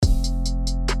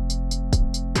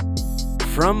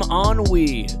From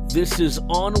Ennui, this is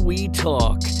Ennui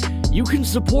Talk. You can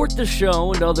support the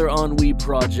show and other Ennui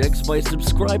projects by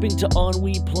subscribing to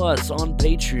Ennui Plus on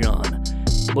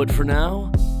Patreon. But for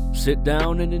now, sit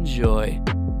down and enjoy.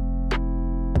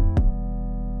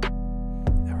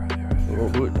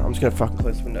 Alright. I'm just gonna fucking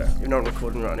close the window. You're not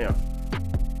recording right now.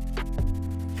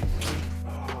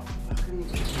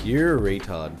 You're a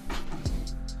retard.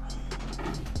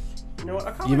 You know what?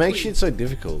 I can't You wait make till shit so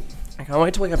difficult. I can't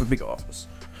wait till we have a bigger office.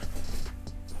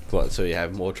 What, so you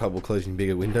have more trouble closing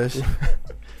bigger windows?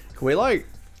 Can we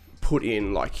put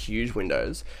in huge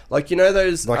windows? You know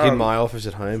those In my office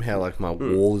at home, how my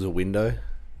wall is a window?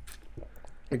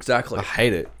 Exactly. I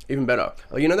hate it. Even better.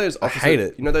 You know those offices, I hate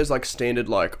it. You know those standard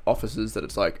offices that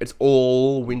it's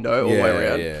all window all the way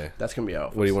around? Yeah. That's gonna be our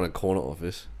office. What do you want, a corner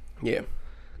office? Yeah.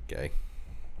 Okay.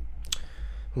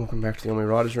 Welcome back to the Ennui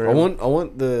Writers Room. I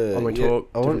want the... Ennui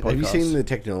Talk, different have you podcasts. seen the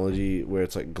technology where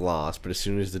it's glass, but as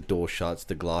soon as the door shuts,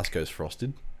 the glass goes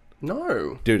frosted?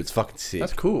 No. Dude, it's fucking sick.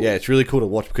 That's cool. Yeah, it's really cool to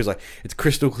watch because it's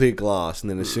crystal clear glass, and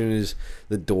then as soon as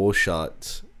the door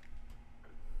shuts,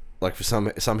 for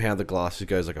somehow the glass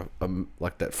goes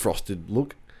like that frosted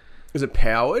look. Is it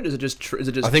powered? Is it just? I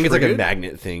think it's triggered? a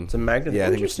magnet thing. It's a magnet. Yeah,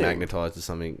 I think it's Interesting. magnetized or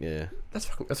something. Yeah, That's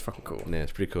fucking cool. yeah,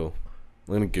 it's pretty cool.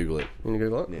 I'm gonna Google it. You gonna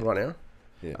Google it Yeah. right now?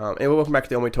 Yeah. Anyway, welcome back to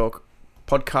the Ennui Talk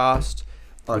podcast.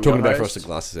 We're I'm talking your about host. frosted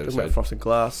glasses Talking episode. about frosted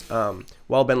glass.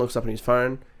 While Ben looks up on his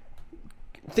phone,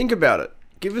 think about it.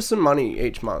 Give us some money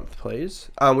each month, please.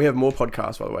 We have more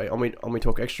podcasts, by the way. Ennui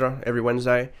Talk Extra every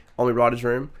Wednesday. Ennui Writers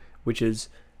Room, which is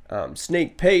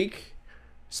sneak peek.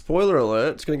 Spoiler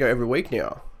alert! It's going to go every week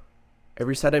now.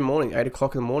 Every Saturday morning, 8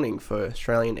 o'clock in the morning for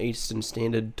Australian Eastern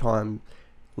Standard Time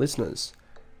listeners.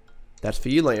 That's for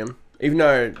you, Liam. Even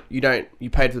though you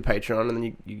paid for the Patreon and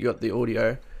then you got the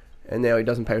audio, and now he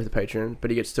doesn't pay for the Patreon, but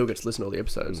he still gets to listen to all the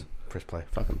episodes. Press play.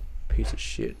 Fucking piece of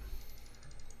shit.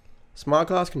 Smart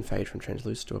glass can fade from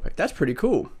translucent to opaque. That's pretty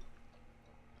cool.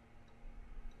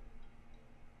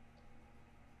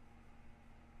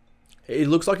 It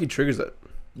looks like he triggers it.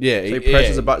 Yeah, So he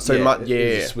presses a button. So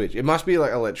it's a switch. It must be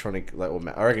electronic. I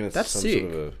reckon it's That's some sick.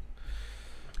 sort of a...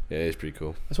 Yeah, it's pretty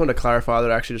cool. I just wanted to clarify that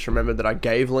I actually just remembered that I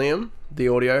gave Liam the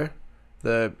audio,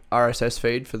 the RSS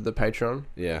feed for the Patreon,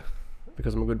 Yeah.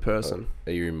 because I'm a good person.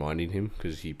 Are you reminding him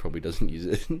because he probably doesn't use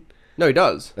it? No, he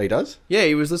does. Oh, he does? Yeah,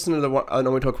 he was listening to the one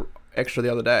Ennui Talk Extra the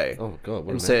other day. Oh god,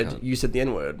 what And a said, man cunt. you said the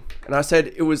N-word. And I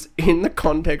said it was in the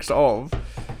context of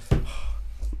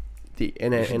the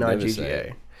should never say N-I-G-G-A.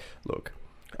 it. Look.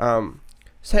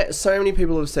 So many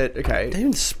people have said, okay, Don't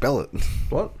even spell it.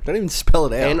 what? Don't even spell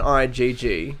it out.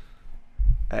 N-I-G-G-A.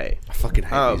 I fucking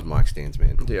hate these mic stands,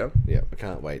 man. Do you? Yeah, I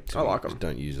can't wait to I like 'em. just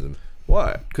don't use them.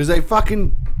 Why? Because they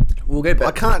fucking... We'll get back.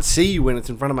 I can't see you when it's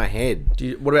in front of my head.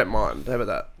 What about mine? How about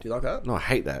that? Do you like that? No, I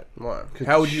hate that. Why?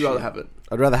 How would you rather have it?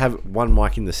 I'd rather have one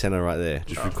mic in the center right there,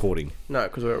 just recording. No,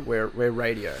 because we're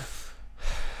radio.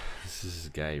 This is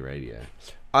gay radio.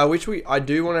 I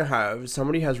do want to have,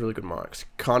 somebody has really good mics.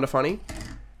 Kind of funny.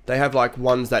 They have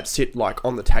ones that sit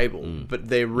on the table, but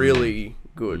they're really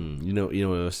good. You know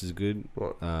what else is good?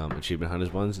 What? Achievement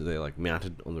Hunters ones. They're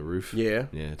mounted on the roof. Yeah.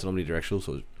 Yeah, it's omnidirectional,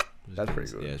 so That's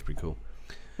pretty good. Yeah, it's pretty cool.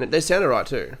 And they sounded right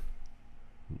too.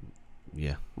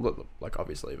 Yeah. Look,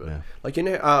 obviously, but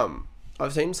Yeah.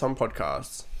 I've seen some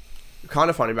podcasts. Kind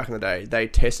of funny back in the day. They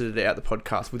tested it out the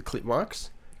podcast with clip mics,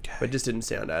 but it just didn't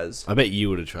sound as. I bet you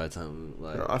would have tried something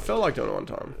like. I felt like doing it one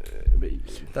time.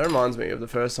 That reminds me of the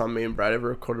first time me and Brad ever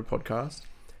recorded a podcast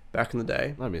back in the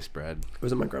day. I miss Brad It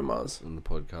was at my grandma's. on the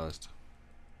podcast.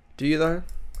 Do you though?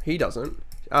 He doesn't.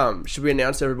 Should we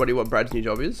announce to everybody what Brad's new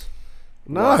job is?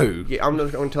 No. Yeah, I'm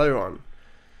going to tell everyone.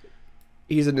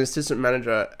 He's an assistant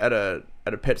manager at a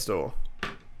pet store.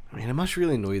 I mean, it must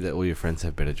really annoy you that all your friends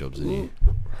have better jobs than you.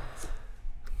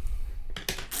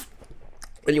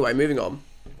 Anyway, moving on.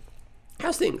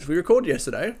 How's things? We recorded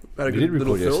yesterday. Had a We good did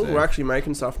little record film. yesterday. We're actually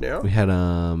making stuff now. We had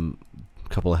a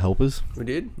couple of helpers. We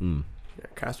did. Mm. Yeah,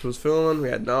 Casper was filming. We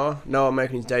had Noah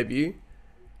making his debut.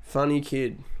 Funny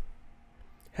kid.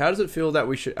 How does it feel that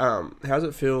we should? How does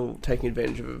it feel taking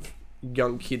advantage of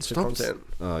young kids for content?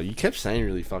 You kept saying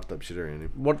really fucked up shit around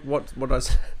him. What did I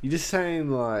say? You're just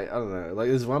saying I don't know.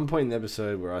 There's one point in the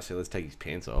episode where I said let's take his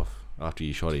pants off after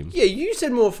you shot him. Yeah, you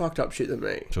said more fucked up shit than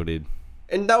me, Sure did.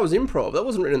 and that was improv. That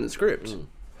wasn't written in the script.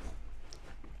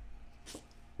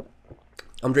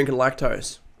 I'm drinking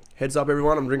lactose. Heads up,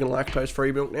 everyone! I'm drinking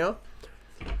lactose-free milk now.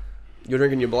 You're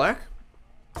drinking your black.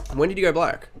 When did you go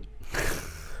black?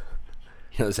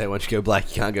 You know, they say once you go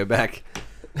black, you can't go back.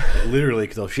 Literally,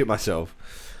 because I'll shit myself.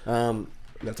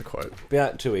 That's a quote.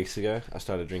 About 2 weeks ago, I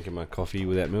started drinking my coffee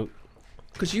without milk.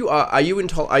 Because you are you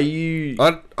intolerant? Are you?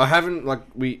 I haven't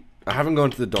I haven't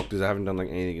gone to the doctors. I haven't done like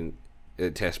anything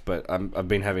test, but I've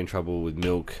been having trouble with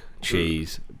milk,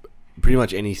 cheese, pretty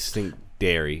much anything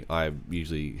dairy. I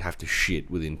usually have to shit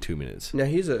within 2 minutes. Now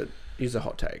here's a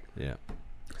hot take. Yeah.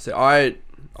 So I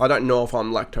don't know if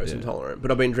I'm lactose intolerant,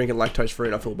 but I've been drinking lactose free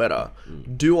and I feel better.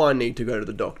 Do I need to go to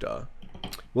the doctor?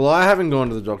 Well, I haven't gone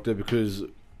to the doctor because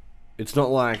it's not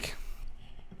like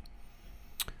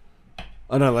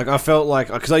I don't know. Like I felt like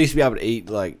because I used to be able to eat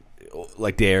like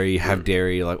dairy, have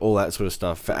dairy, like all that sort of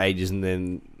stuff for ages, and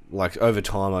then like over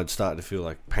time I'd start to feel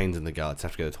like pains in the guts,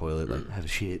 have to go to the toilet, like have a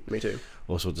shit, Me too.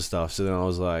 all sorts of stuff. So then I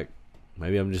was like,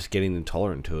 maybe I'm just getting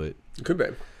intolerant to it. It could be.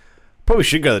 Probably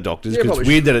should go to the doctors Yeah, because it's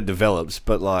probably weird that it develops,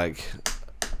 but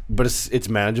it's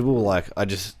manageable. Like I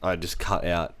just cut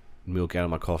out milk out of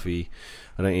my coffee.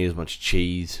 I don't eat as much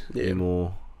cheese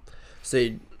anymore.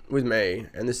 See, with me,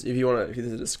 and this, if this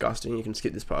is disgusting, you can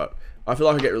skip this part. I feel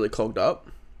like I get really clogged up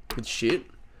with shit,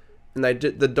 and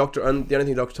the doctor, and the only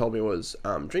thing the doctor told me was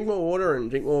drink more water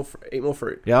and eat more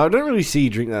fruit. Yeah, I don't really see you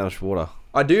drink that much water.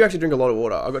 I do actually drink a lot of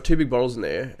water. I've got 2 big bottles in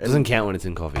there. It doesn't count when it's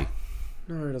in coffee.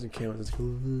 No, it doesn't count.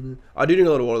 I do drink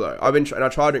a lot of water though. And I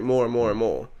try to drink more and more and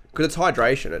more because it's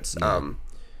hydration. It's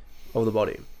of the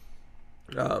body.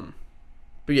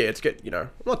 But yeah, it's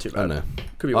not too bad. I know.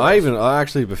 Could be worse. I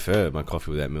actually prefer my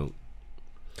coffee without milk.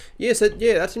 Yeah, so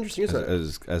that's interesting, isn't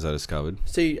it? As I discovered.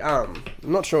 See, I'm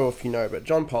not sure if you know, but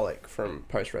John Pollock from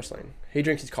Post Wrestling, he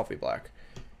drinks his coffee black.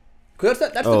 Cause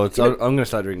that's I'm going to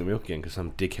start drinking milk again because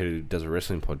some dickhead who does a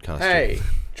wrestling podcast. Hey,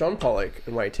 John Pollock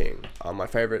and Wei Ting are my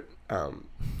favourite.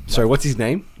 Sorry, what's his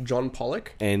name? John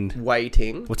Pollock and Wei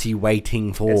Ting. What's he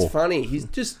waiting for? It's funny. He's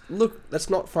just that's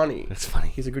not funny. That's funny.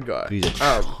 He's a good guy. He's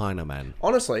a China man.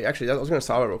 Honestly, actually, I was going to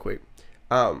start real quick.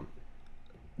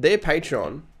 Their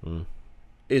Patreon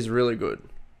is really good,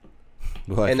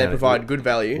 and they provide good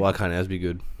value. Why can't ours be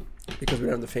good? Because we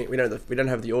don't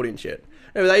have the audience yet.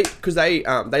 No,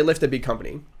 they left their big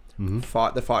company, the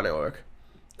Fight Network,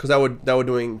 because they were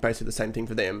doing basically the same thing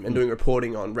for them and doing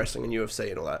reporting on wrestling and UFC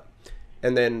and all that.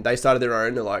 And then they started their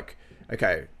own. They're like,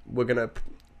 okay, we're gonna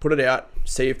put it out,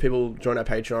 see if people join our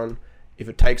Patreon. If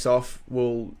it takes off,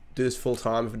 we'll do this full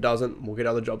time. If it doesn't, we'll get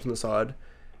other jobs on the side.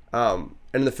 And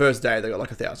the first day they got like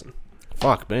 1,000.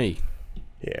 Fuck me.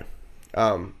 Yeah.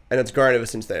 And it's grown ever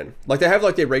since then. Like they have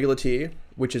like their regular tier,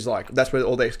 which is like that's where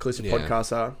all their exclusive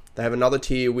podcasts are. They have another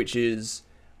tier which is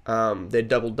their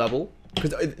double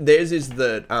because theirs is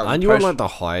the. Aren't you on like the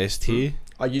highest tier?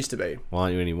 I used to be. Why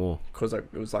aren't you anymore? Because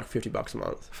it was like $50 a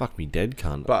month. Fuck me dead,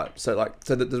 cunt. But so the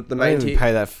I main don't tier. even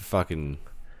pay that for fucking.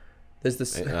 There's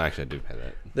this. Actually, I do pay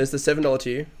that. There's the $7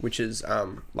 tier, which is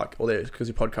like all their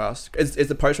exclusive podcasts. It's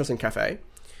the Post Wrestling Cafe.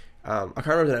 I can't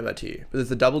remember the name of that tier, but there's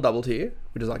the double tier,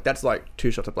 which is like that's like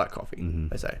 2 shots of black coffee.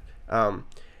 They say.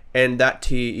 And that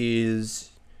tier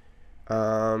is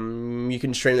you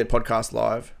can stream their podcast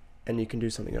live, and you can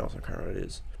do something else. I can't remember what it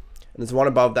is. And there's one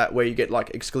above that where you get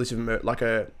like exclusive,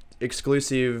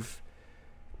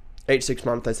 each 6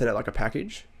 months they send out like a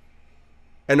package.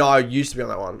 And I used to be on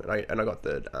that one, and I got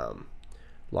the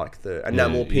like the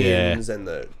enamel pins and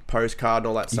the postcard and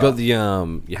all that you stuff. You got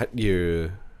the you had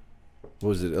your what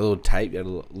was it, a little tape? You had a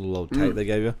little old tape they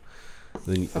gave you.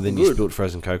 And then you spilled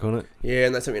frozen Coke on it. Yeah,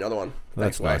 and they sent me another one.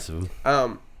 That's nice of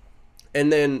them.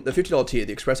 And then the $50 tier,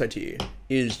 the Espresso tier,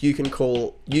 is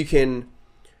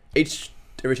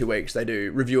every 2 weeks they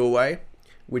do Review Away,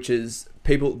 which is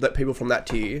people from that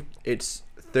tier.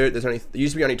 There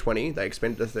used to be only 20, they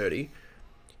expanded to 30,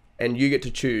 and you get to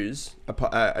choose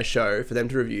a show for them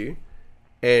to review,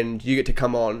 and you get to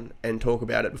come on and talk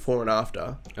about it before and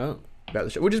after. Oh. About the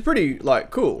show, which is pretty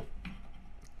like cool.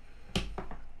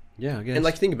 Yeah, I guess. And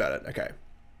like think about it. Okay,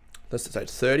 let's say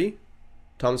it's 30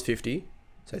 times 50.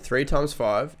 So 3 times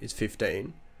 5 is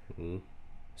 15.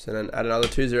 So then add another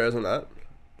 2 zeros on that.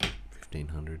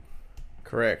 1,500.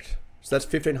 Correct. So that's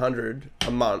 1,500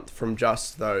 a month from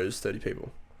just those 30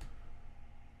 people.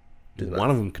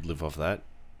 One of them could live off that.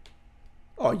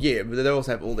 Oh yeah, but they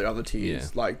also have all the other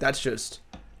tiers. Yeah. Like that's just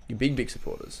your big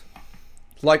supporters.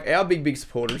 Like our big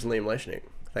supporter is Liam Leshnick.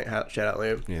 Shout out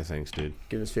Liam. Yeah, thanks, dude.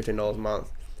 Give us $15 a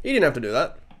month. He didn't have to do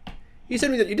that. He said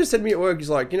me that. He just said to me at work.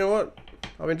 He's like, you know what?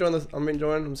 I'm enjoying this. I'm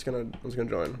just gonna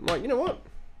join. I'm like, you know what?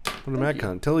 What a mad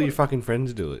cunt. Tell all your fucking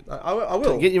friends to do it. I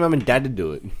will. Get your mum and dad to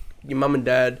do it. Your mum and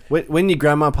dad. When your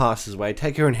grandma passes away,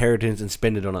 take her inheritance and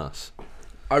spend it on us.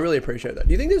 I really appreciate that.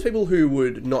 Do you think there's people who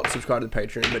would not subscribe to the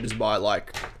Patreon but just buy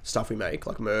like stuff we make,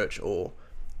 like merch or?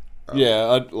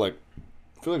 Yeah, I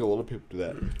feel like a lot of people do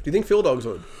that. Do you think Phil Dogs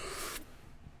would?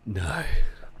 No.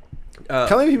 Can't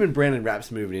believe him and Brandon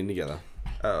Rapp's moving in together.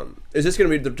 Is this going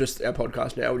to be just our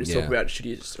podcast now? We just Yeah. talk about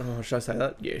shitty... Oh, should I say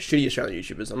that? Yeah, shitty Australian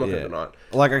YouTubers. I'm not going to deny it.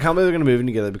 Like, I can't believe they're going to move in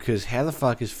together because how the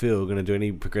fuck is Phil going to do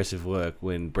any progressive work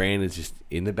when Brandon's just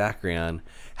in the background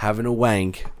having a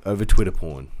wank over Twitter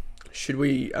porn? Should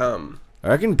we... I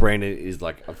reckon Brandon is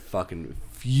like a fucking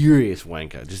furious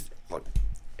wanker. Just like,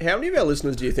 How many of our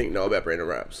listeners do you think know about Brandon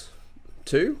Raps?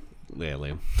 2? yeah,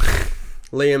 Liam.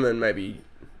 Liam and maybe...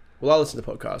 Well, I listen to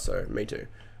podcasts, so me too.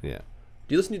 Yeah.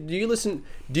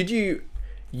 Did you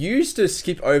used to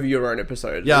skip over your own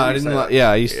episodes? Yeah, When I you didn't say like. that? Yeah,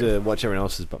 I used to watch everyone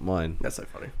else's but mine That's so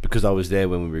funny. because I was there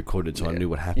when we recorded, so I Yeah. knew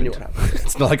what You happened. knew what happened.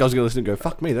 It's not like I was going to listen and go,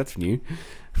 "Fuck me, that's new."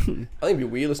 I think it'd be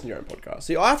weird listening to your own podcast.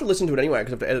 See, I have to listen to it anyway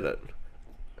because I have to edit it.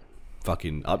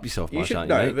 Fucking up yourself, You much, should aren't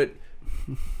you, know, mate?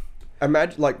 but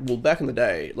imagine, like, well, back in the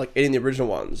day, like, editing the original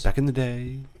ones, Back in the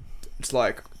day, it's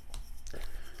like,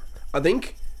 I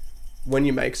think when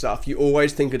you make stuff, you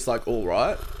always think it's, like, all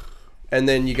right. And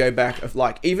then you go back, of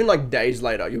like, even, like, days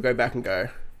later, you'll go back and go,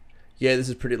 yeah, this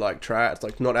is pretty, like, trash. It's,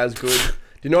 like, not as good. Do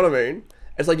you know what I mean?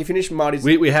 It's like you finish Marty's...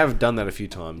 we have done that a few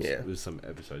times. Yeah. With some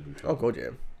episodes. Oh, God, yeah.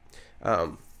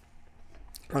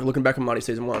 Like, looking back on Marty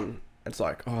Season 1, it's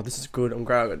like, oh, this is good. I'm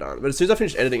glad I got done. But as soon as I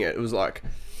finished editing it, it was like,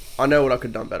 I know what I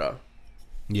could have done better.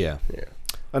 Yeah. Yeah.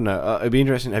 I don't know. It'd be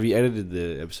interesting. Have you edited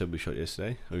the episode we shot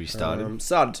yesterday? Or have you started?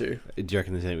 Started to. Do you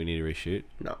reckon there's anything we need to reshoot?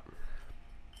 No.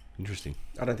 Interesting.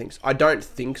 I don't think so. I don't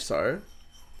think so.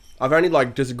 I've only,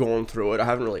 like, just gone through it. I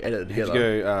haven't really edited Have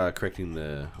together. you go correcting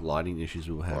the lighting issues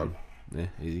we were having? Yeah,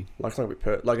 easy. Like, it's not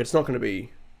gonna be like, it's not going to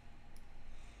be...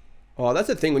 Oh, that's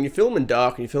the thing. When you film in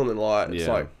dark and you film in light, it's,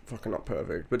 Yeah. like, fucking not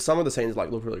perfect. But some of the scenes,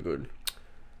 like, look really good.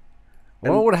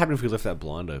 What would have happened if we left that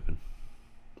blind open?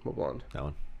 What blind? That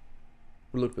one.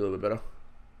 Would look a little bit better.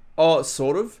 Oh,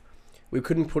 sort of. We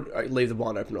couldn't leave the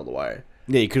blind open all the way.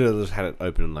 Yeah, you could have just had it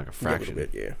open in like a Yeah, a fraction.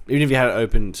 little bit, yeah. Even if you had it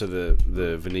open so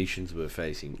the Venetians were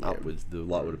facing upwards, the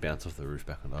light would have bounced off the roof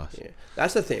back on us. Yeah.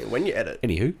 That's the thing. When you edit,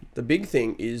 Anywho, the big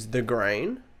thing is the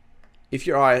grain. If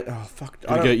your eye... Oh, fuck. you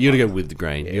gotta go with the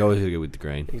grain. Yeah. You always gotta go with the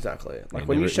grain. Exactly. Like, Yeah,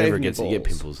 when never, you shave never your gets, you get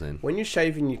balls, pimples then. when you're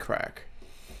shaving your crack,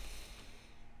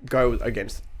 go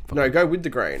against... No, go with the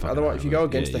grain. Fucking Otherwise, if you go hell,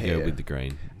 against yeah, the you hair... go with the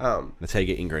grain. Um, That's how you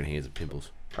get ingrown hairs and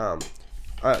pimples.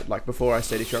 like before I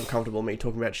said, if you're uncomfortable with me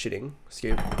talking about shitting,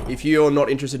 skip. If you're not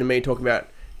interested in me talking about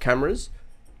cameras,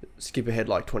 skip ahead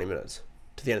like 20 minutes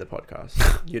to the end of the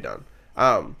podcast. You're done. If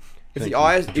Thank the you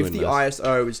for if the joining us.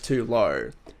 ISO is too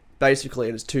low, basically,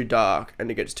 and it's too dark and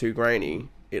it gets too grainy,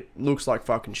 it looks like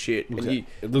fucking shit. And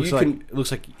It looks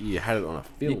like you had it on a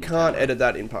film. you can't edit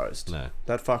that in post. No.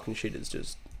 That fucking shit is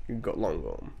just you've got long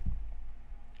gone.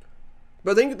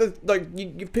 But I think that, like,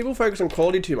 you people focus on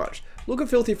quality too much. Look at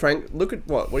Filthy Frank. Look at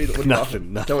what? What are you? What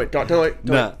Nothing, Don't wait. Don't wait.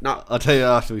 No, No. I'll tell you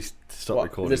after we stop What? Is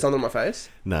recording. there something on my face?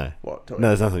 No. What? Tell No, me.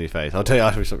 there's nothing on your face. I'll tell you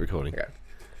after we stop recording. Okay.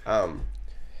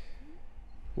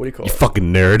 What do you call You it?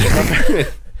 fucking nerd.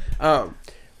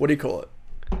 What do you call it?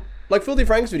 Like Filthy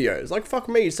Frank's videos. Like, fuck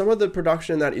me. Some of the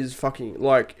production in that is fucking,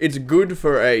 like, it's good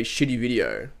for a shitty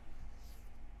video.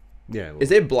 Yeah. Is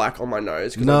there black on my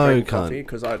nose? Because No, I drank can't. coffee.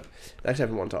 Because that actually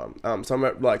happened one time. So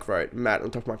I like wrote Matt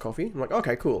on top of my coffee. I'm like,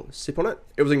 okay, cool. Sip on it.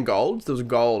 It was in gold. There was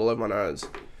gold all over my nose.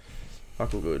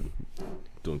 Fucking good.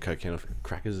 Doing cocaine off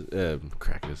crackers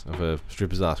off a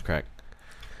stripper's ass crack.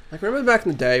 Like, remember back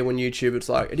in the day when YouTube, it's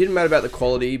like, it didn't matter about the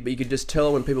quality, but you could just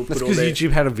tell when people put That's all because their...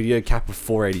 YouTube had a video cap of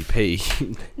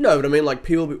 480p. No, but I mean, like,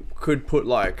 people could put,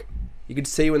 like... You could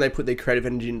see when they put their creative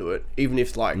energy into it, even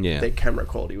if, like, Yeah. their camera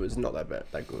quality was not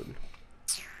that good.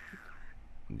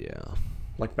 Yeah.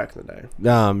 Like, back in the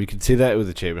day. You could see that with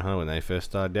Achievement Hunter when they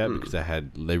first started out because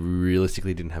they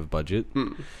realistically didn't have a budget,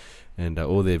 and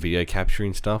all their video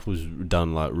capturing stuff was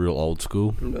done like real old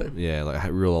school. Really? Yeah, like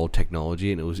had real old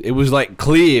technology, and it was like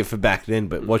clear for back then,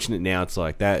 but watching it now, it's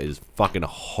like that is fucking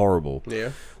horrible.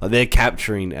 Yeah. Like they're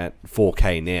capturing at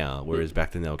 4K now, whereas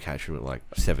back then they were capturing at like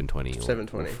 720. Or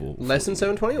 720. Less than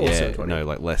 720 or yeah, 720? no,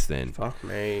 like less than. Fuck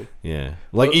me. Yeah,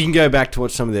 like you can go back to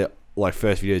watch some of their like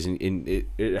first videos, and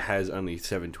it has only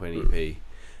 720p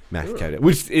max capture,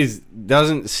 which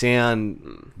doesn't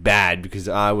sound bad because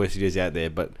there are worse videos out there,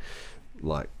 but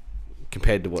like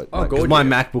compared to what, because my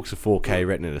MacBook's a 4K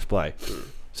Retina display,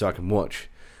 so I can watch.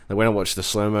 Like when I watch the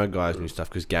slow mo guys and stuff,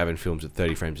 because Gavin films at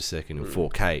 30 frames a second in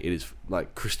 4K, it is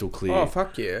like crystal clear. Oh,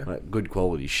 fuck yeah. Like good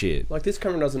quality shit. Like, this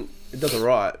camera does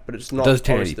alright, but it's not does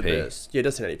obviously the 1080p. best. Yeah, it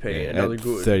does 1080p, and at that was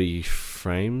good. 30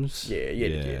 frames.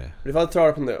 Yeah. But if I throw it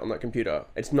up on that computer,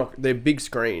 it's not... They're big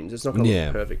screens. It's not going to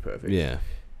look perfect. Yeah.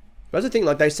 But that's the thing,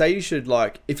 like, they say you should,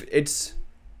 like... If it's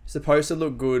supposed to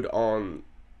look good on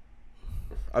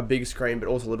a big screen, but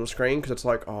also a little screen, because it's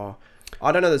like, oh...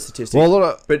 I don't know the statistics, Well, a lot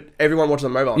of but everyone watches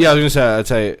on mobile. Yeah, I was gonna say, I'd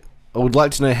say I would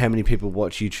like to know how many people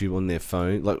watch YouTube on their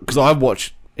phone. Like, because I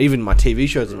watch even my TV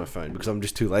shows on my phone because I'm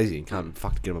just too lazy and can't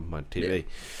fuck get them on my TV,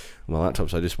 my laptop.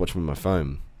 So I just watch them on my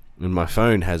phone, and my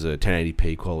phone has a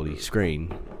 1080p quality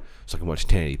screen, so I can watch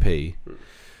 1080p.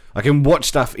 I can watch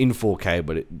stuff in 4K,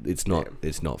 but it's not. Yeah.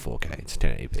 It's not 4K. It's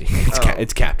 1080p.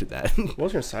 It's capped at that. What I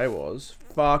was gonna say was,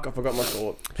 fuck, I forgot my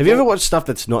thought. Have you ever watched stuff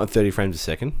that's not at 30 frames a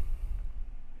second?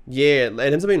 Yeah, it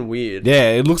ends up being weird.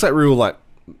 Yeah, it looks like real like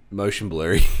motion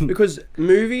blurry. Because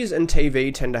movies and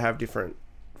TV tend to have different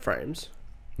frames.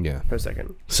 Yeah. Per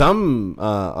second.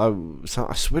 I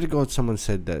swear to God, someone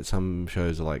said that some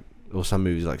shows are like, or some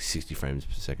movies are like 60 frames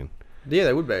per second. Yeah,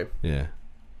 they would be. Yeah.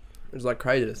 It's like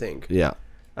crazy to think. Yeah.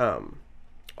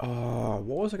 What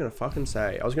was I gonna fucking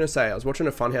say? I was watching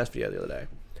a Funhouse video the other day.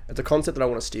 It's a concept that I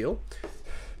want to steal.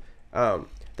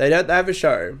 They have a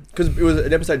show because it was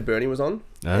an episode Bernie was on,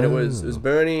 and it was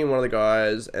Bernie and one of the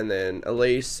guys, and then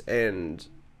Elise and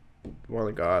one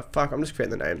of the guys. Fuck, I'm just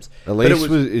forgetting the names. Elise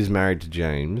is married to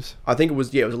James. I think it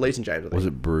was Elise and James. I think. Was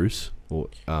it Bruce or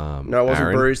No, it wasn't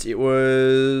Aaron? Bruce. It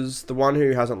was the one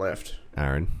who hasn't left.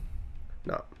 Aaron.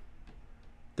 No,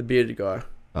 the bearded guy.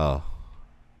 Oh,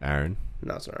 Aaron.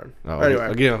 No, it's not Aaron. Oh, anyway,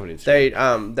 I'll get him on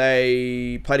Instagram.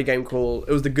 They played a game called.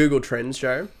 It was the Google Trends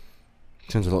show.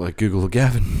 Sounds a lot like Google or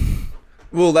Gavin.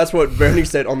 Well, that's what Bernie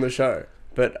said on the show.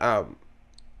 But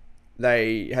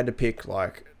they had to pick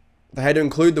they had to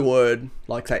include the word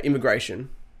say immigration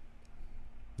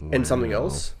and something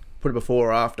else, put it before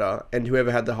or after, and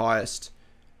whoever had the highest,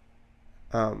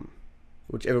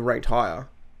 whichever ranked higher,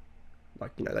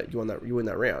 that you win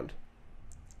that round.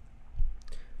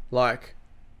 You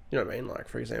know what I mean?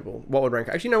 For example, what would rank?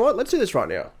 Actually, you know what? Let's do this right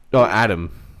now. Oh,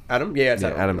 Adam. Adam? Yeah, it's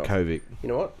Adam Kovic. You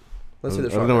know what? Let's do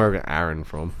this right now. I don't know where I got Aaron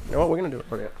from. You know what? We're going to do it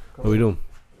right now. What are we doing?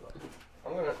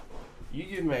 You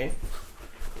give me...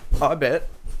 I bet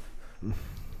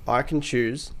I can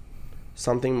choose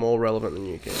something more relevant than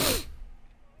you can.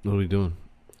 What are we doing?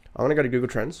 I'm going to go to Google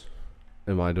Trends.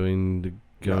 Am I going to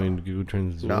Google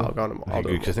Trends as well? No, I'll do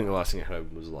it. Because I think the last thing I had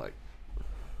open was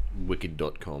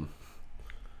wicked.com.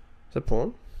 Is that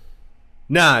porn?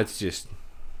 Nah, it's just...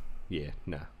 Yeah,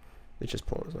 nah. It's just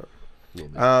porn, isn't it?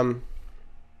 Yeah,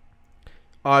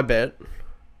 I bet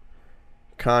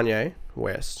Kanye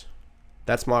West.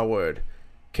 That's my word.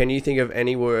 Can you think of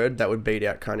any word that would beat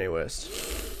out Kanye West?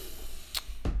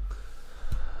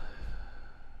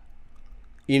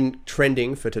 In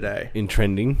trending for today. In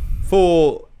trending?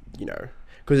 For,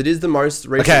 because it is the most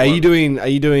recent Okay, are one. you doing, are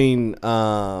you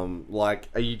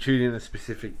choosing a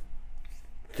specific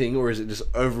thing, or is it just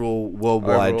overall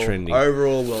worldwide trending?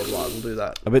 Overall worldwide, we'll do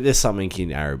that. I bet there's something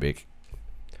in Arabic.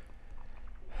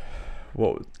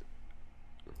 What?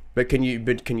 But can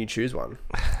you choose one?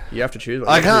 You have to choose one.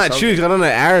 I can't choose. I don't know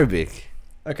Arabic.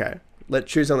 Okay,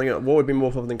 let's choose something. What would be more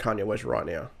popular than Kanye West right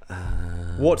now?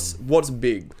 What's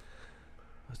big?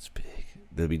 What's big?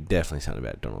 There'll be definitely something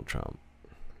about Donald Trump.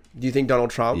 Do you think Donald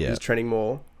Trump is trending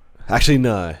more? Actually,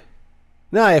 no.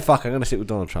 No, yeah, fuck. I'm gonna stick with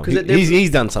Donald Trump.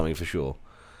 He's done something for sure.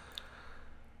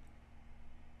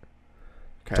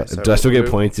 Okay, do I still get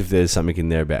points if there's something in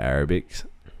there about Arabics?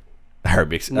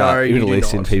 No, even you do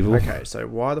Eastern not. people. Okay, so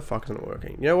why the fuck isn't it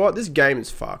working? You know what? This game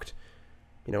is fucked.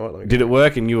 You know what? Did it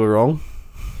work and you were wrong?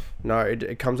 No,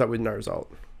 it comes up with no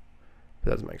result.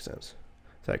 That doesn't make sense.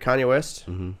 So Kanye West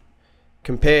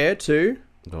compare to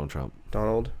Donald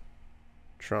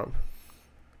Trump.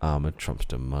 I'm a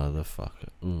Trumpster motherfucker.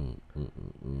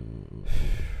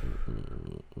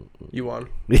 You won.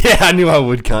 Yeah, I knew I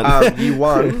would, cunt. You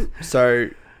won.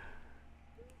 So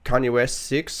Kanye West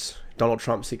 6, Donald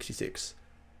Trump 66.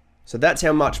 So that's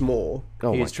how much more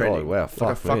he's trending. Wow,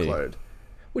 like a fuckload.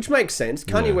 Which makes sense.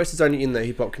 Kanye West is only in the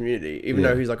hip hop community, even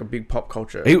though he's like a big pop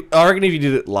culture. I reckon if you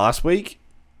did it last week,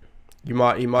 he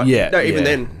might. Yeah. No, even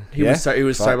then he was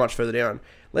so much further down.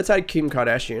 Let's add Kim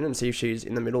Kardashian and see if she's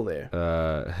in the middle there.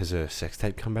 Has her sex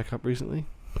tape come back up recently?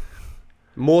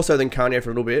 More so than Kanye for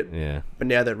a little bit. Yeah. But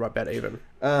now they're right about even.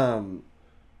 I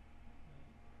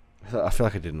feel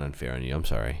like I did an unfair on you. I'm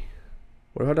sorry.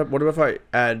 What if I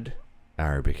add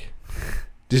Arabic?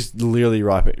 Just literally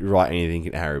write anything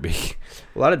in Arabic.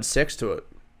 Well, I added sex to it.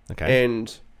 Okay. And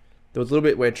there was a little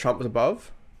bit where Trump was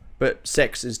above, but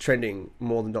sex is trending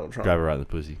more than Donald Trump. Grab her right in the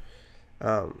pussy.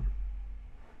 You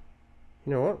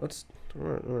know what? I'm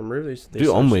gonna remove these.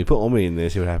 Do Omni. Put Omni in there.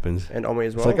 See what happens. And Omni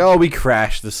as well. It's like, we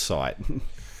crashed the site.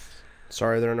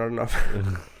 Sorry, there are not enough.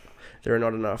 There are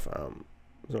not enough.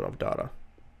 There's not enough data.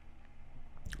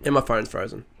 And my phone's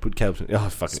frozen. Put Calvin. Oh,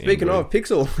 fucking. Speaking of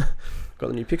Pixel, got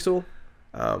the new Pixel.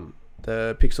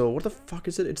 The Pixel. What the fuck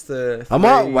is it? It's the. I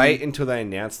might wait until they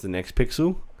announce the next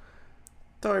Pixel.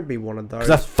 Don't be one of those.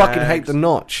 Because I fucking hate the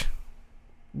notch.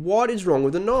 What is wrong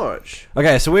with the notch?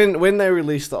 Okay, so when they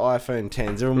released the iPhone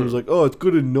 10s, everyone was like, "Oh, it's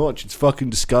got a notch. It's fucking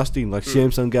disgusting." Like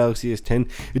Samsung Galaxy S10,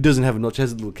 it doesn't have a notch. It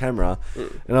has a little camera,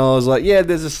 and I was like, "Yeah,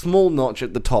 there's a small notch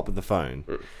at the top of the phone."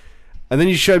 And then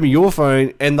you showed me your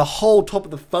phone, and the whole top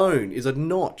of the phone is a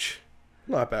notch.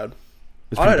 Not bad.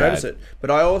 It's I don't pretty notice bad. it, but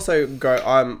I also go.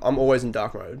 I'm always in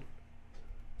dark mode,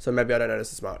 so maybe I don't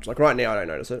notice as much. Like right now, I don't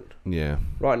notice it. Yeah.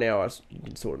 Right now,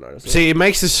 can sort of notice it. See, it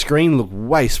makes the screen look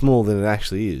way smaller than it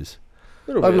actually is.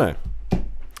 A little I bit. don't know.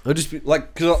 I'll just be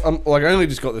like, because I'm like, I only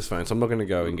just got this phone, so I'm not going to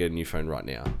go and get a new phone right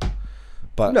now.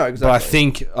 But No, But I exactly.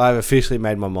 think I've officially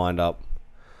made my mind up.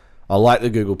 I like the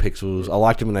Google Pixels. I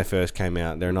liked them when they first came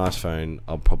out. They're a nice phone.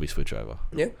 I'll probably switch over.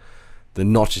 Yeah. The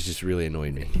notch has just really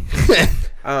annoyed me.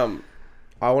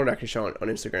 I wanted to actually show it on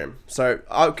Instagram. So,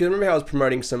 cause remember how I was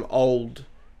promoting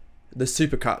the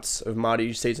supercuts of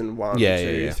Marty season 1, Yeah, 2,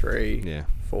 yeah, yeah. 3, Yeah.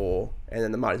 4, and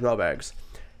then the Marty's mailbags.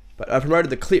 But I promoted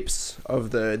the clips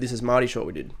of the This Is Marty short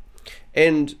we did.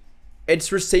 And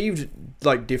it's received,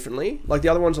 like, differently. Like, the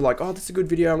other ones are like, oh, that's a good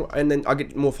video, and then I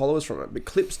get more followers from it. But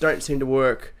clips don't seem to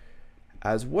work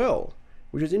as well,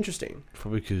 which is interesting.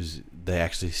 Probably because they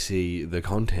actually see the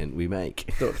content we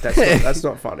make. Look, that's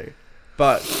not funny.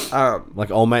 But,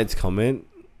 Like old mate's comment.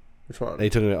 which one? Are you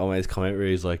talking about old mate's comment where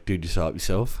he's like, "Dude, just up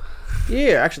yourself"?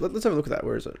 Yeah, actually, let's have a look at that.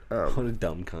 Where is it? What a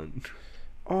dumb cunt.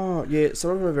 Oh, yeah,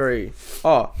 some of them are very...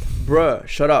 Oh, bruh,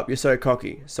 shut up, you're so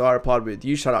cocky. So I replied with,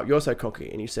 you shut up, you're so cocky.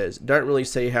 And he says, don't really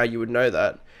see how you would know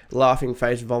that. Laughing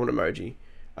face, vomit emoji.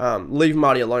 Leave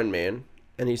Marty alone, man.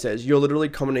 And he says, you're literally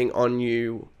commenting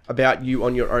about you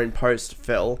on your own post,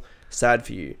 fell. Sad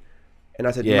for you. And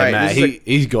I said, Yeah, mate, Matt, this is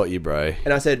he's got you, bro.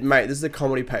 and I said, mate, this is a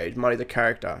comedy page. Marty's a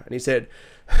character. And he said,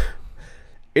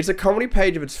 it's a comedy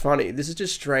page if it's funny. This is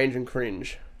just strange and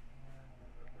cringe.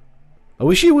 I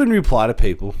wish you wouldn't reply to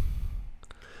people.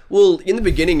 Well, in the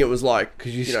beginning, it was like...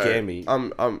 'Cause you know, scare me. I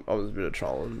was a bit of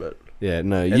trolling, but... Yeah,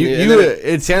 no, And you then were,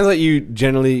 it sounds like you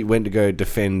generally went to go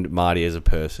defend Marty as a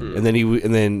person, and then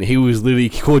he was literally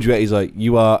he called you out. He's like,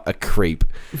 "You are a creep."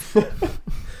 There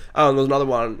was another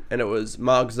one, and it was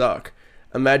Mark Zuck.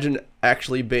 Imagine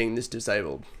actually being this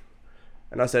disabled.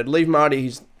 And I said, leave Marty.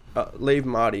 He's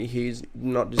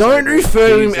not disabled. Don't refer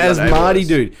to him He's as not Marty, ableist."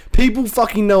 dude. People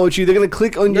fucking know it's you. They're gonna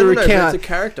click on No, your but account. it's a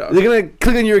character. They're gonna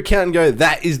click on your account and go,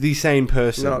 "That is the same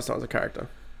person." No, it's not. It's a character.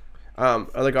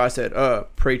 Other guy said,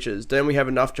 preachers. Don't we have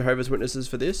enough Jehovah's Witnesses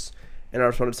for this? And I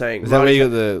responded saying... Is that where Marty-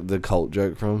 you got the cult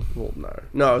joke from? Well, no.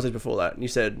 No, it was just before that. And you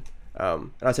said... and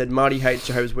I said, Marty hates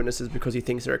Jehovah's Witnesses because he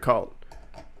thinks they're a cult.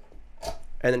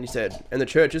 And then you said, and the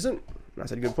church isn't? And I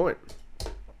said, good point.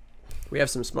 We have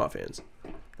some smart fans.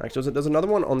 Actually, there's another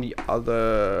one on the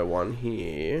other one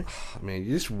here. Man,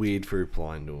 you're just weird for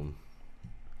replying to them.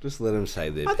 Just let them say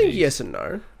their I think piece. yes and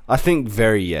no. I think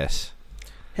very yes.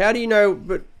 How do you know...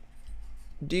 But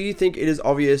do you think it is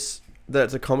obvious that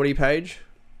it's a comedy page?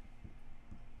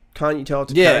 Can't you tell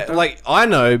it's a Yeah, character? like I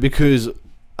know because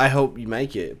I help you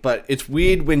make it, but it's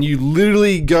weird when you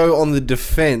literally go on the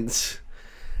defense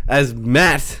as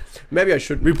Matt Maybe I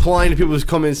shouldn't. replying to people's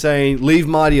comments saying "Leave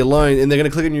Marty alone," and they're gonna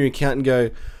click on your account and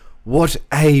go, "What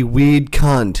a weird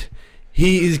cunt!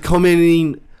 He is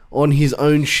commenting on his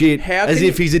own shit How as can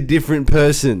if he's a different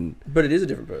person." But it is a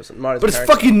different person. Marty's But a it's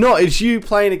character. fucking not. It's you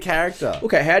playing a character.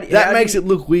 Okay, That makes it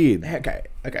look weird. Okay.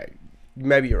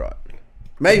 Maybe you're right.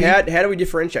 Maybe. How do we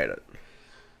differentiate it?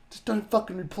 Just don't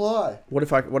fucking reply. What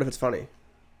if it's funny?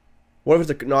 What if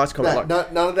it's a nice comment?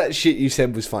 None of that shit you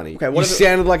said was funny. Okay, you what if it-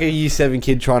 sounded like a year 7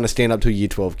 kid trying to stand up to a year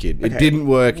 12 kid. It Okay. didn't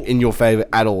work in your favour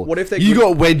at all. What if they you could-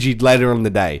 got wedgied later on the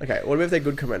day? Okay, what if they're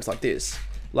good comments like this?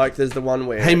 Like there's the one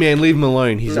where Hey man, leave him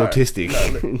alone. He's No, autistic.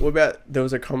 no, what about there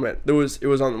was a comment? It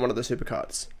was on one of the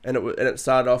supercuts, and it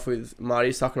started off with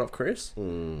Marty sucking off Chris,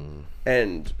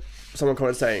 and someone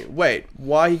commented saying, "Wait,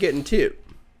 why are you getting tip?"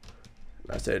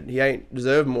 And I said, "He ain't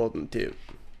deserved more than tip."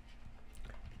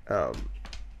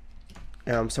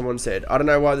 Someone said, "I don't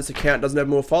know why this account doesn't have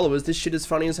more followers. This shit is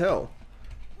funny as hell."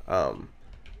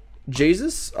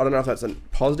 Jesus, I don't know if that's a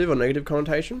positive or negative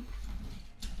connotation.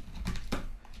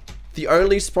 The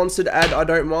only sponsored ad I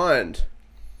don't mind.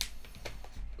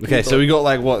 Okay, so we got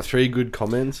like what 3 good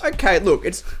comments? Okay, look,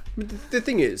 the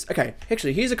thing is, okay,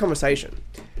 actually, here's a conversation.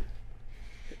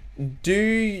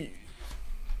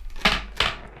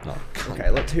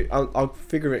 I'll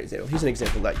figure an example. Here's an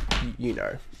example that you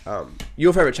know.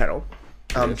 Your favorite channel,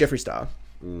 Jeffree Star.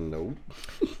 No.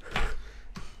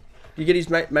 You get his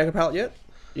makeup palette yet?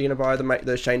 You gonna buy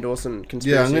the Shane Dawson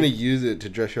conspiracy? Yeah, I'm gonna use it to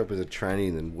dress you up as a tranny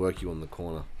and then work you on the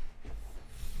corner.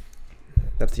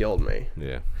 That's the old me.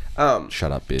 Yeah. Um,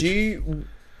 Shut up, bitch.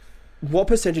 what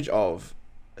percentage of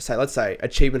let's say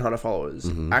Achievement Hunter followers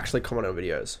Mm-hmm. actually comment on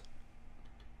videos?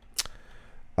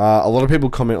 A lot of people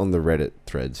comment on the Reddit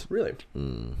threads. Really?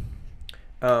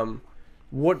 Mm.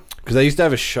 What? Because they used to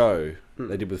have a show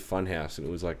they did with Funhouse, and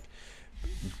it was like,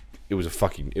 I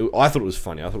thought it was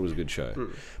funny. I thought it was a good show.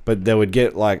 But they would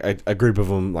get like a group of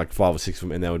them, like 5 or 6 of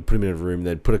them, and they would put them in a room.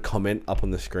 They'd put a comment up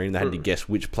on the screen. They had to guess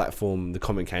which platform the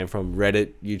comment came from: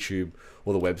 Reddit, YouTube,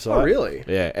 or the website. Oh, really?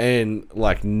 Yeah, and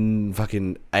like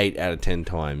fucking 8 out of 10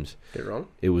 times, Get it wrong?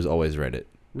 it was always Reddit.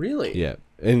 Really? Yeah,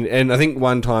 and I think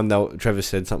one time Trevor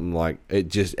said something like,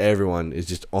 everyone is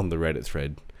just on the Reddit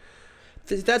thread.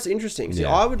 That's interesting. See,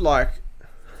 Yeah. I would like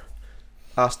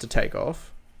us to take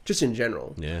off, just in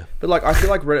general. Yeah, But like, I feel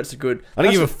like Reddit's a good. I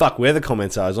don't give a fuck where the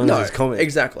comments are as long as No, it's comments.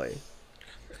 exactly.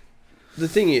 The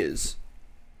thing is,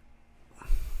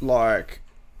 like,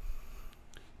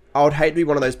 I would hate to be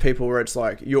one of those people where it's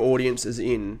like your audience is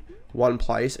in one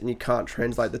place and you can't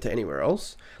translate that to anywhere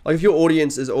else. Like, if your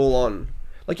audience is all on,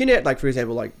 like, you know, like for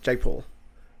example, like Jake Paul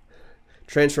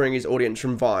transferring his audience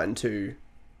from Vine to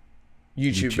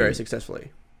YouTube very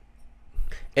successfully.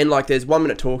 And like, there's 1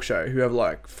 Minute Talk Show who have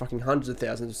like fucking hundreds of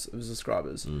thousands of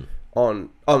subscribers on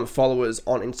followers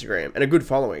on Instagram and a good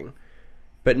following,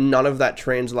 but none of that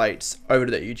translates over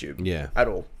to their YouTube Yeah. at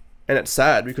all. And it's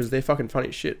sad because they're fucking funny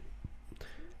as shit.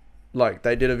 Like,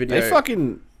 they did a video. They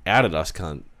fucking outed us,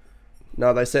 cunt.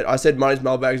 No, I said Money's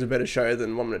Mailbag's a better show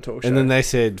than 1 Minute Talk Show. And then they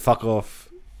said, "Fuck off,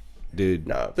 dude."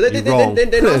 No, but You're wrong.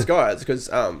 they're nice guys because,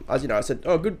 as you know, I said,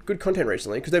 oh, good content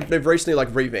recently because they've recently like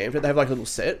revamped it. They have like a little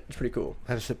set. It's pretty cool.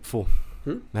 They had a set before.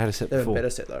 They had a set They have a before. better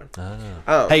set though.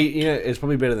 Ah. Hey, you know, it's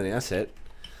probably better than our set.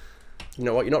 You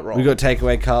know what? You're not wrong. We got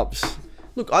takeaway cups,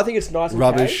 Look, I think it's nice and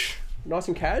rubbish, nice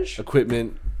and cash.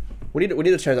 equipment. We need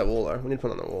to change that wall though. We need to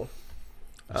put it on the wall.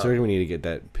 So we need to get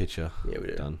that picture Yeah, we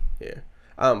do. done. Yeah.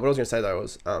 What I was going to say though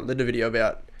was they did a video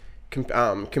about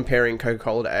comparing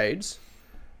Coca-Cola to AIDS.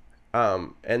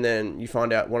 And then you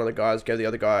find out one of the guys gave the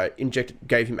other guy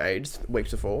gave him AIDS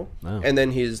weeks before, Oh. and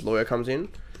then his lawyer comes in,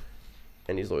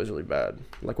 and his lawyer's really bad.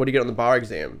 Like, what do you get on the bar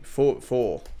exam?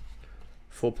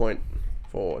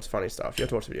 4.4. It's funny stuff. You have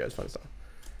to watch the video. It's funny stuff.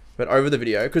 But over the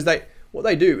video, because what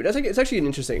they do, it's actually an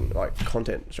interesting like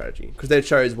content strategy because their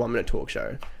show is 1 Minute Talk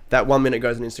Show. That 1 minute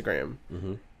goes on Instagram,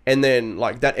 and then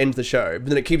like that ends the show, but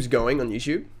then it keeps going on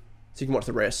YouTube, so you can watch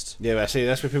the rest. Yeah, but see,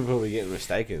 that's where people probably getting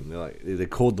mistaken. They're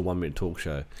called the 1 Minute Talk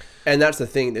Show. And that's the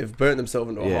thing; they've burnt themselves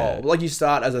into a Yeah. hole. Like, you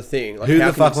start as a thing. Like, Who how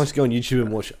the can fuck you- wants to go on YouTube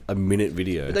and watch a minute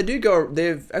video? But they do go.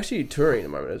 They're actually touring at the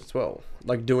moment as well,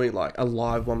 like doing like a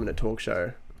live 1 minute talk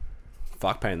show.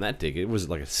 Fuck paying that ticket. Was it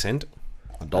like a cent?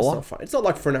 That's $1? not fun. It's not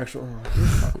like for an actual.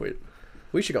 Oh, fuck it.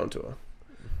 We should go on tour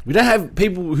We don't have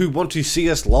people who want to see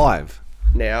us live.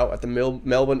 now at the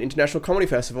Melbourne International Comedy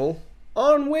Festival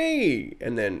on Wii,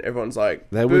 and then everyone's like,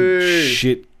 They would "Boo."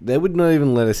 shit. They would not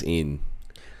even let us in.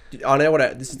 I know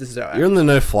what this is our act. You're on the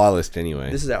no-fly list anyway.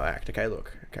 This is our act. Okay,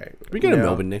 look. Okay, we go to Now-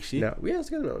 Melbourne next year. No, yeah, let's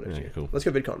go to Melbourne next Yeah, year. cool. Let's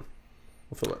go VidCon.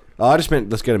 We'll film it. Oh, I just meant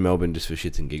let's go to Melbourne just for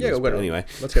shits and giggles. Yeah, we'll but go to anyway,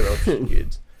 Let's go to Melbourne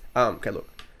kids. Okay, look.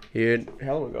 Here,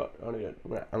 how long we got?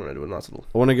 I'm gonna do a nice little.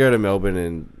 I want to go to Melbourne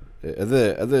and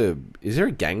is there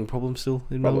a gang problem still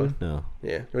in Probably. Melbourne? No.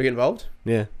 Yeah, you wanna get involved?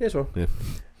 Yeah. Yes, well. Yeah.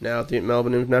 Now at the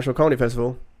Melbourne International Comedy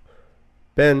Festival,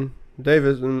 Ben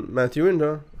Davis and Matthew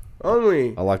Winter, aren't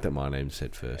we? I like that my name's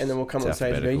said first. And then we'll come It's on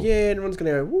stage and go, alphabetical. yeah, everyone's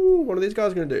gonna go, woo, what are these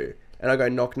guys gonna do? And I go,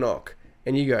 knock, knock.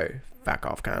 And you go, fuck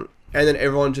off, cunt. And then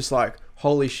everyone's just like,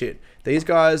 holy shit, these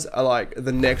guys are like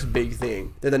the next big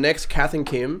thing. They're the next Kath and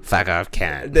Kim. Fuck off,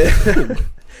 cat. They're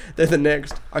the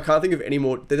next, I can't think of any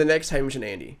more, they're the next Hamish and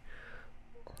Andy.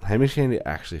 Hamish and Andy are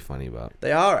actually funny, but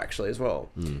They are actually as well.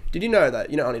 Did you know that,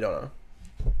 you know Auntie Donna?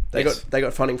 Yes. They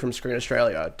got funding from Screen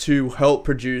Australia to help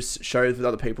produce shows with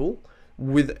other people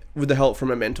with the help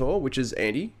from a mentor, which is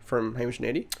Andy from Hamish and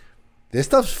Andy. their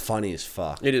stuff's funny as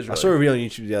fuck. It is I really. saw a video on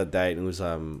YouTube the other day and it was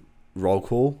roll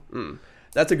call.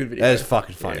 That's a good video. That is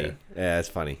fucking funny. Yeah. Yeah, it's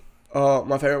funny. Oh,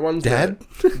 my favorite one's Dad?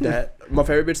 Dad. My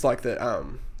favorite bit's like the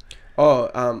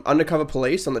undercover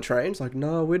police on the trains. Like,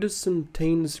 no, we're just some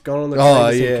teens going on the train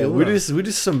Oh to send yeah, Kilda. we're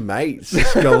just some mates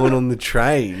just going on the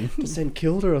train. To send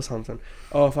Kilda or something.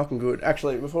 Oh, fucking good.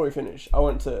 Actually, before we finish, I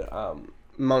went to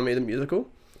Mamma Mia the musical.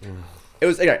 It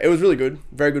was really good.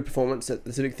 Very good performance at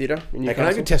the Civic Theatre in Hey, can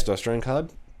I Newcastle. have your testosterone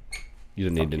card? You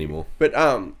don't need it anymore. But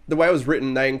the way it was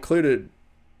written, they included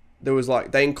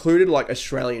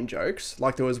Australian jokes.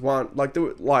 Like there was one,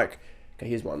 okay,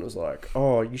 here's one was like,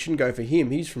 oh, you shouldn't go for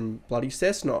him. He's from bloody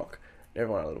Cessnock.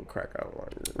 Everyone had a little crack up.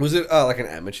 Like, Was it like an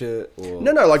amateur or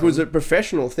no, like it was a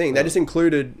professional thing. They just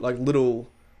included like little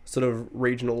sort of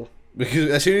regional. Because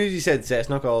as soon as you said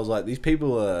Cessnock, I was like, these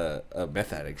people are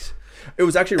meth addicts. It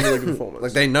was actually a really good performance.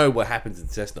 Like, they know what happens in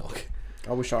Cessnock.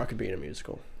 I wish I could be in a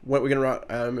musical. What, we're going to write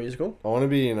a musical? I want to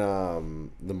be in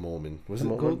The Mormon. What's it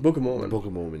called? Book of Mormon. The Book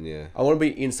of Mormon, yeah. I want to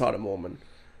be inside a Mormon.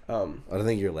 I don't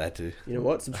think you're allowed to. You know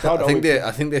what? Subscribe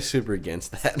I think they're super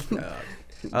against that.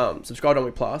 Subscribe to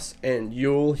Ennui Plus, and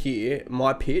you'll hear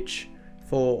my pitch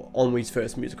for Ennui's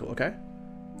first musical, okay?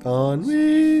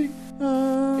 Ennui.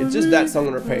 It's just that song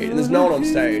on repeat, and there's no one on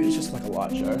stage. It's just like a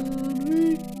light show.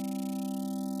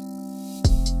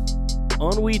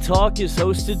 Ennui Talk is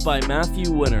hosted by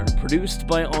Matthew Winner, produced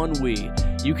by Ennui.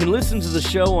 You can listen to the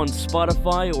show on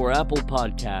Spotify or Apple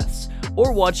Podcasts,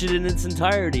 or watch it in its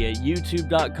entirety at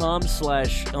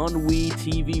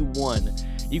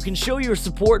youtube.com/EnnuiTV1. You can show your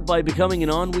support by becoming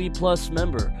an Ennui Plus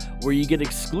member, where you get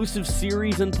exclusive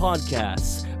series and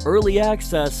podcasts, early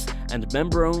access, and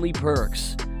member-only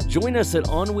perks. Join us at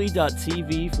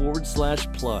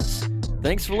ennui.tv/plus.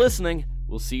 Thanks for listening.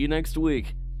 We'll see you next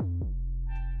week.